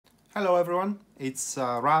Hello everyone, it's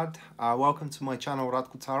Rad. Welcome to my channel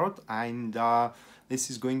Radko Tarot, and this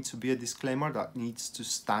is going to be a disclaimer that needs to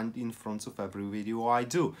stand in front of every video I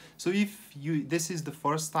do. So if this is the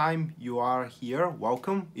first time you are here,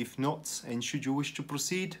 welcome. If not, and should you wish to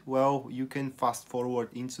proceed, well, you can fast forward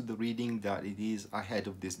into the reading that it is ahead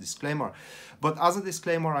of this disclaimer. But as a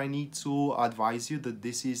disclaimer, I need to advise you that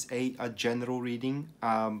this is a general reading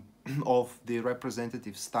of the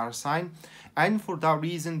representative star sign, and for that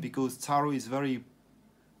reason, because tarot is very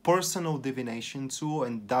personal divination tool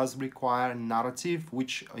and does require narrative,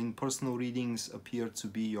 which in personal readings appear to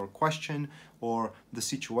be your question or the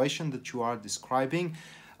situation that you are describing.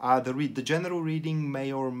 The general reading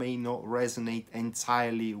may or may not resonate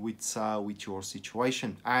entirely with your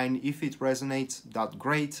situation, and if it resonates, that's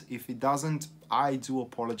great. If it doesn't, I do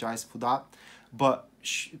apologize for that, but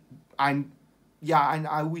and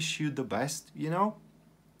I wish you the best, you know,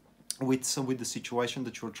 with the situation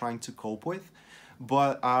that you're trying to cope with.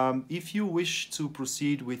 But if you wish to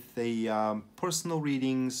proceed with the personal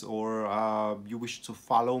readings, or you wish to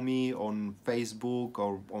follow me on Facebook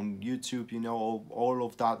or on YouTube, you know, all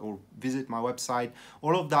of that, or visit my website,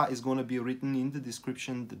 all of that is going to be written in the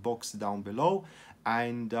description box down below.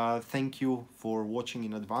 And thank you for watching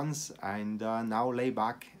in advance, and now lay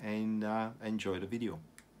back and enjoy the video.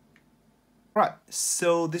 Right,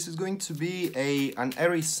 so this is going to be an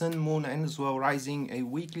Aries Sun, Moon, and as well Rising, a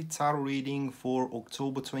weekly tarot reading for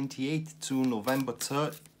October 28th to November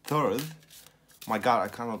 3rd. My God, I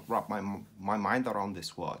cannot wrap my mind around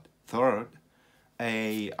this word. Third,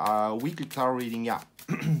 a weekly tarot reading, yeah,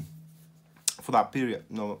 for that period,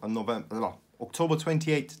 October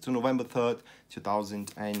 28th to November 3rd,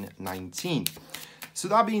 2019. So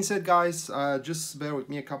that being said, guys, just bear with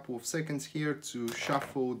me a couple of seconds here to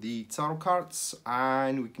shuffle the tarot cards,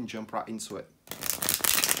 and we can jump right into it.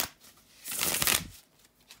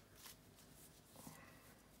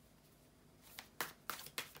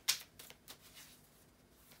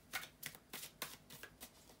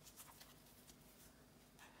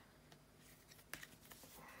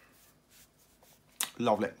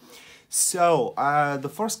 Lovely. So, the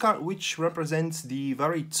first card, which represents the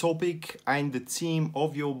very topic and the theme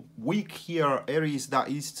of your week here, Aries, that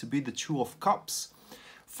is to be the Two of Cups,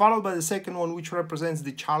 followed by the second one, which represents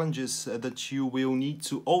the challenges that you will need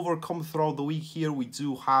to overcome throughout the week. Here we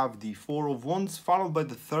do have the Four of Wands, followed by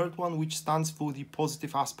the third one, which stands for the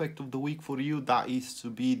positive aspect of the week for you, that is to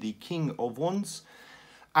be the King of Wands.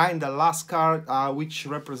 And the last card, which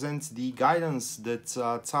represents the guidance that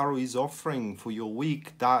tarot is offering for your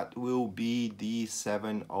week, that will be the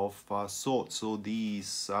Seven of Swords. So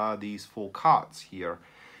these four cards here,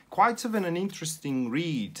 quite of an interesting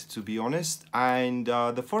read, to be honest. And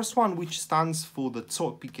the first one, which stands for the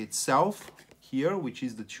topic itself here, which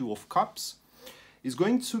is the Two of Cups, is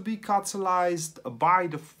going to be catalyzed by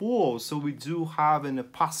the Four. So we do have a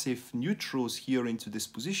passive neutrals here into this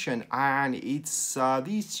position, and it's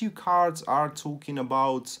these two cards are talking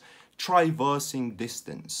about traversing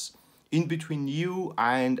distance in between you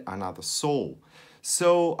and another soul.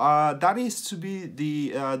 So that is to be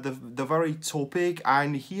the very topic,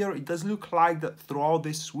 and here it does look like that throughout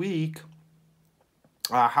this week,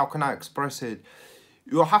 how can I express it,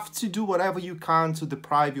 you have to do whatever you can to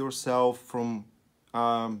deprive yourself from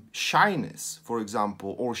shyness, for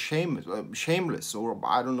example, or shameless, or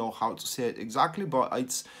I don't know how to say it exactly, but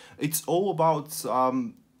it's all about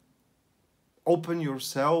open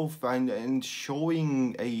yourself and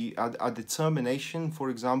showing a determination, for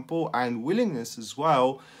example, and willingness as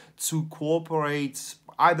well to cooperate,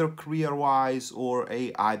 either career-wise or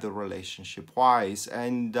either relationship-wise.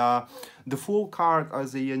 And the Fool card,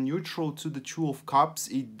 as a neutral to the Two of Cups,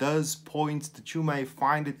 it does point that you may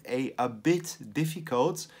find it a bit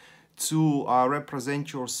difficult to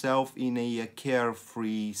represent yourself in a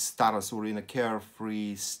carefree status or in a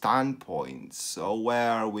carefree standpoint. So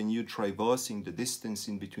where when you're traversing the distance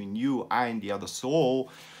in between you and the other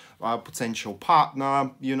soul, potential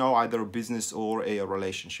partner, you know, either a business or a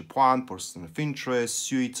relationship one, person of interest,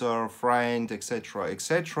 suitor, friend, etc.,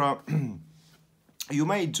 etc. You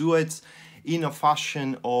may do it in a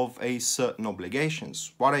fashion of a certain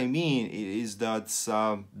obligations. What I mean is that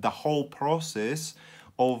the whole process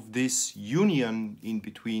of this union in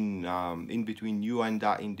between you and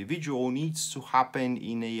that individual needs to happen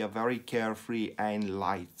in a very carefree and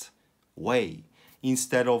light way,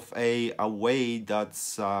 instead of a way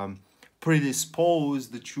that's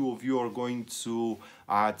predisposed. The two of you are going to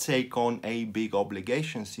take on a big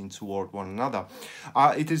obligations in toward one another.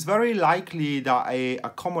 It is very likely that a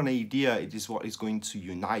common idea, it is what is going to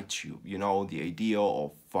unite you. You know, the idea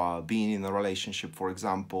of being in a relationship, for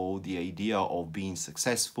example, the idea of being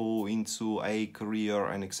successful into a career,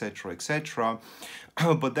 and etc., etc.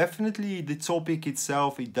 But definitely the topic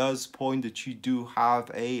itself, it does point that you do have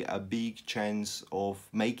a big chance of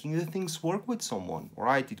making the things work with someone,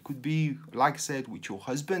 right? It could be, like I said, with your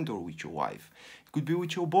husband or with your wife. It could be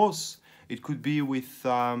with your boss. It could be with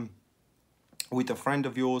a friend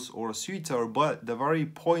of yours or a suitor. But the very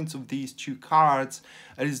point of these two cards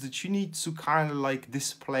is that you need to kind of like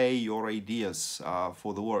display your ideas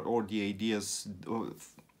for the world, or the ideas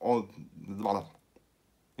all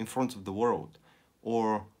in front of the world,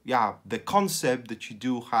 or yeah, the concept that you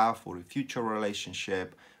do have for a future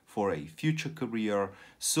relationship, for a future career,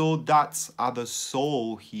 so that other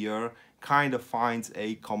soul here kind of finds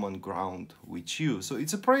a common ground with you. So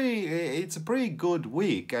it's a pretty good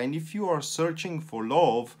week. And if you are searching for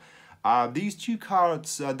love, these two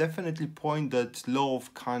cards definitely point that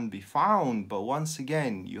love can be found. But once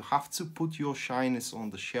again, you have to put your shyness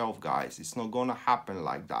on the shelf, guys. It's not gonna happen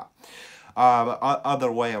like that.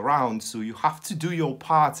 Other way around. So you have to do your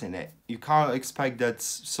part in it. You can't expect that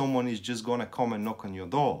someone is just gonna come and knock on your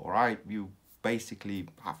door, right? You basically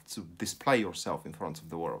have to display yourself in front of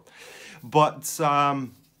the world. But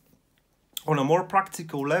on a more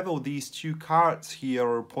practical level, these two cards here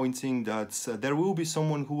are pointing that there will be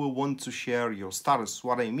someone who will want to share your status.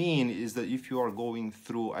 What I mean is that if you are going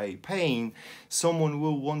through a pain, someone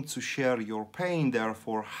will want to share your pain,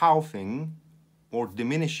 therefore halving or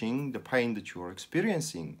diminishing the pain that you are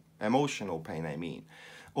experiencing, emotional pain, I mean.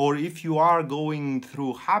 Or if you are going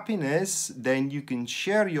through happiness, then you can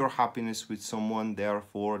share your happiness with someone,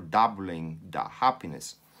 therefore doubling that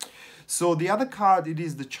happiness. So the other card, it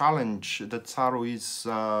is the challenge that Tarot is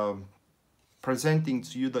presenting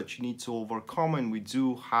to you that you need to overcome, and we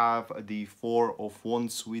do have the Four of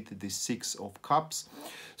Wands with the Six of Cups.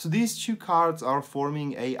 So these two cards are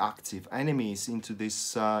forming a active enemies into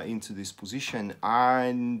this position,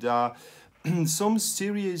 and some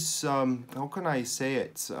serious how can I say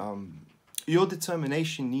it, your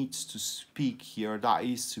determination needs to speak here. That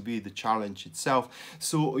is to be the challenge itself.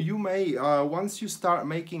 So you may once you start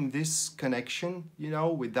making this connection, you know,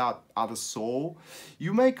 with that other soul,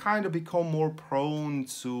 you may kind of become more prone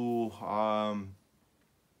to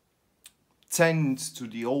tend to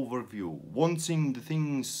the overview, wanting the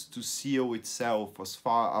things to seal itself as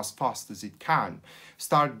fast as it can.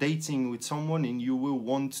 Start dating with someone and you will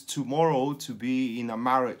want tomorrow to be in a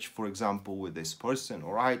marriage, for example, with this person,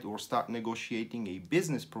 all right? Or start negotiating a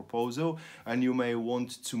business proposal and you may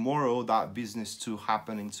want tomorrow that business to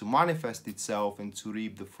happen and to manifest itself and to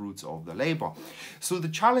reap the fruits of the labor. So the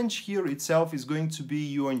challenge here itself is going to be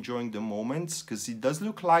you enjoying the moments, because it does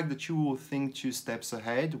look like that you will think 2 steps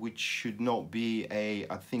ahead, which should not be a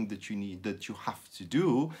thing that you have to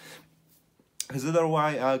do. Because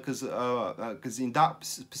otherwise, because in that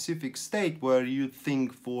specific state where you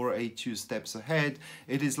think for a 2 steps ahead,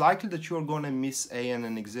 it is likely that you are going to miss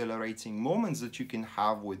an exhilarating moments that you can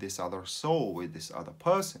have with this other soul, with this other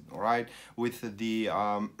person, all right? With the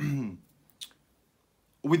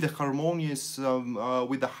with the harmonious,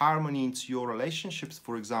 with the harmony into your relationships,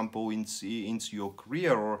 for example, into your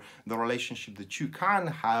career, or the relationship that you can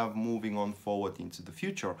have moving on forward into the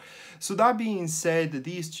future. So that being said,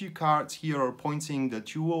 these 2 cards here are pointing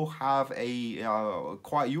that you will have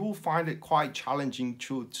you will find it quite challenging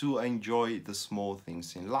to enjoy the small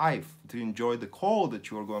things in life, to enjoy the call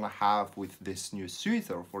that you are going to have with this new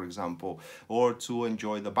suitor, for example, or to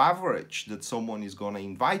enjoy the beverage that someone is going to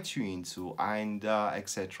invite you into, and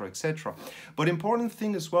etc, etc. But important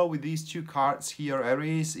thing as well with these 2 cards here,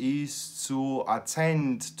 Aries, is to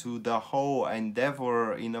attend to the whole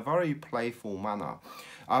endeavor in a very playful manner.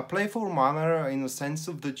 A playful manner in the sense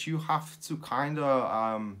of that you have to kind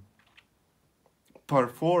of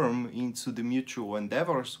perform into the mutual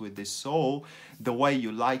endeavors with this soul the way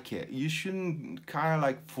you like it. You shouldn't kind of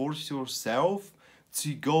like force yourself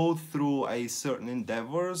to go through a certain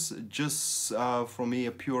endeavors just from a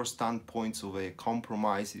pure standpoint of a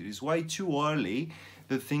compromise. It is way too early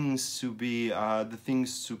the things to be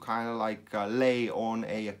kind of like lay on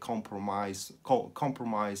a compromise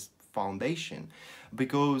foundation,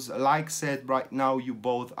 because like I said, right now you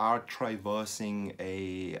both are traversing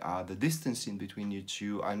the distance in between you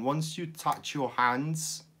two, and once you touch your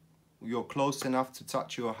hands, you're close enough to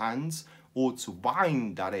touch your hands, or to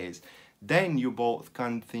bind, that is, then you both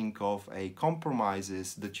can think of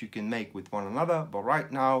compromises that you can make with one another. But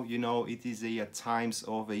right now, you know, it is times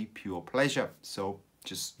of a pure pleasure. So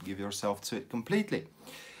just give yourself to it completely.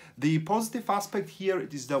 The positive aspect here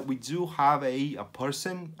is that we do have a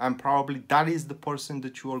person, and probably that is the person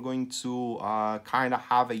that you are going to kind of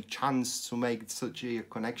have a chance to make such a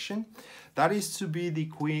connection. That is to be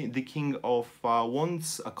the king of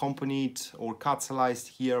wands, accompanied or catalyzed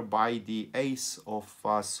here by the ace of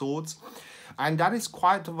swords. And that is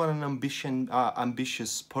quite of an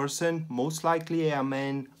ambitious person, most likely a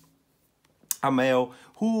male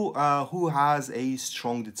who has a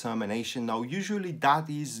strong determination. Now, usually that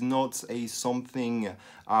is not a something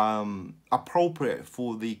appropriate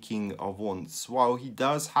for the king of wands. While he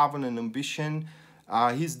does have an ambition,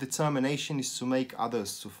 his determination is to make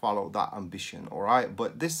others to follow that ambition. All right,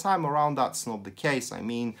 but this time around that's not the case. I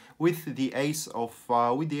mean, with the ace of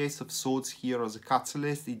swords here as a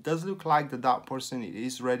catalyst, it does look like that person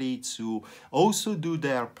is ready to also do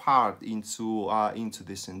their part into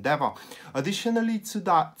this endeavor. Additionally to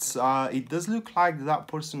that, it does look like that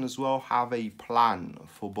person as well have a plan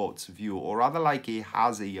for both of you, or rather like he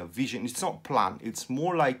has a vision. It's not plan, it's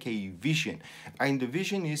more like a vision, and the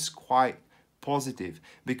vision is quite positive,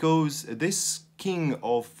 because this king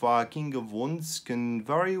of wands can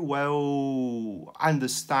very well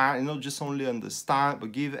understand, not just only understand,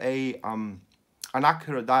 but give a an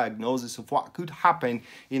accurate diagnosis of what could happen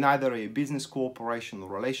in either a business cooperation or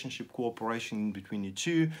relationship cooperation between you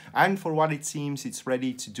two. And for what it seems, it's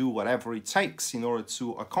ready to do whatever it takes in order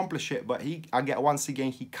to accomplish it. But once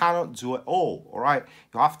again, he cannot do it all. All right,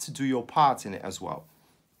 you have to do your part in it as well.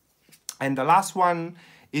 And the last one,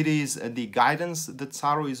 it is the guidance that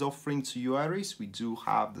Tarot is offering to you, Aries. We do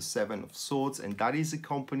have the Seven of Swords, and that is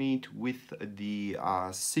accompanied with the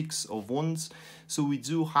Six of Wands. So we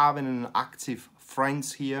do have an active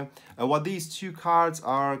friends here. And what these two cards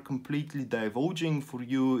are completely divulging for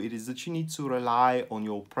you, it is that you need to rely on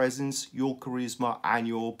your presence, your charisma, and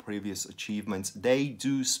your previous achievements. They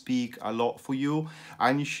do speak a lot for you,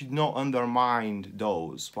 and you should not undermine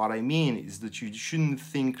those. What I mean is that you shouldn't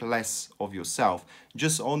think less of yourself.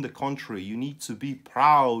 Just on the contrary, you need to be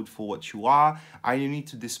proud for what you are, and you need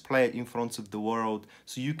to display it in front of the world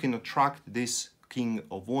so you can attract this King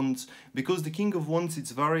of Wands. Because the King of Wands,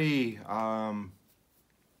 it's very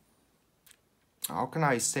how can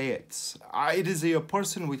I say it? It is a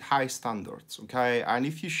person with high standards, okay? And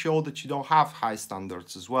if you show that you don't have high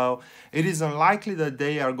standards as well, it is unlikely that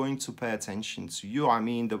they are going to pay attention to you. I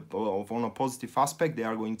mean, on a positive aspect, they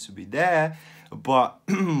are going to be there. But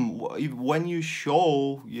when you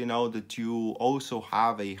show, you know, that you also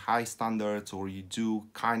have a high standards, or you do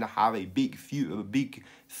kind of have a big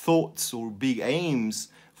thoughts or big aims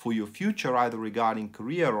for your future, either regarding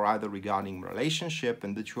career or either regarding relationship,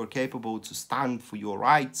 and that you are capable to stand for your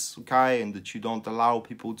rights, okay, and that you don't allow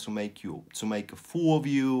people to make a fool of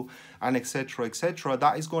you, and etc, etc,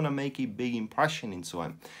 that is going to make a big impression into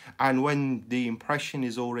him. And when the impression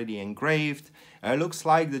is already engraved, it looks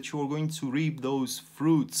like that you are going to reap those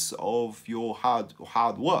fruits of your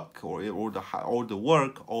hard work, or the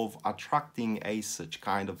work of attracting such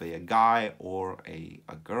kind of a guy or a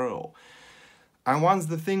girl. And once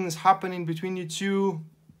the things happening between you two,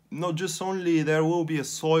 not just only there will be a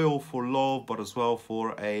soil for love, but as well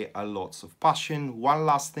for a lots of passion. One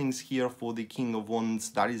last thing here for the King of Wands,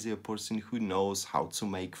 that is a person who knows how to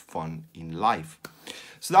make fun in life.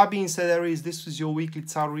 So that being said, Aries, this was your weekly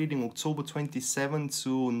tarot reading, October 27th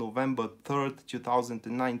to November 3rd,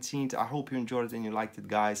 2019. I hope you enjoyed it and you liked it,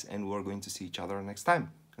 guys, and we're going to see each other next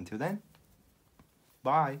time. Until then,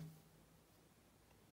 bye.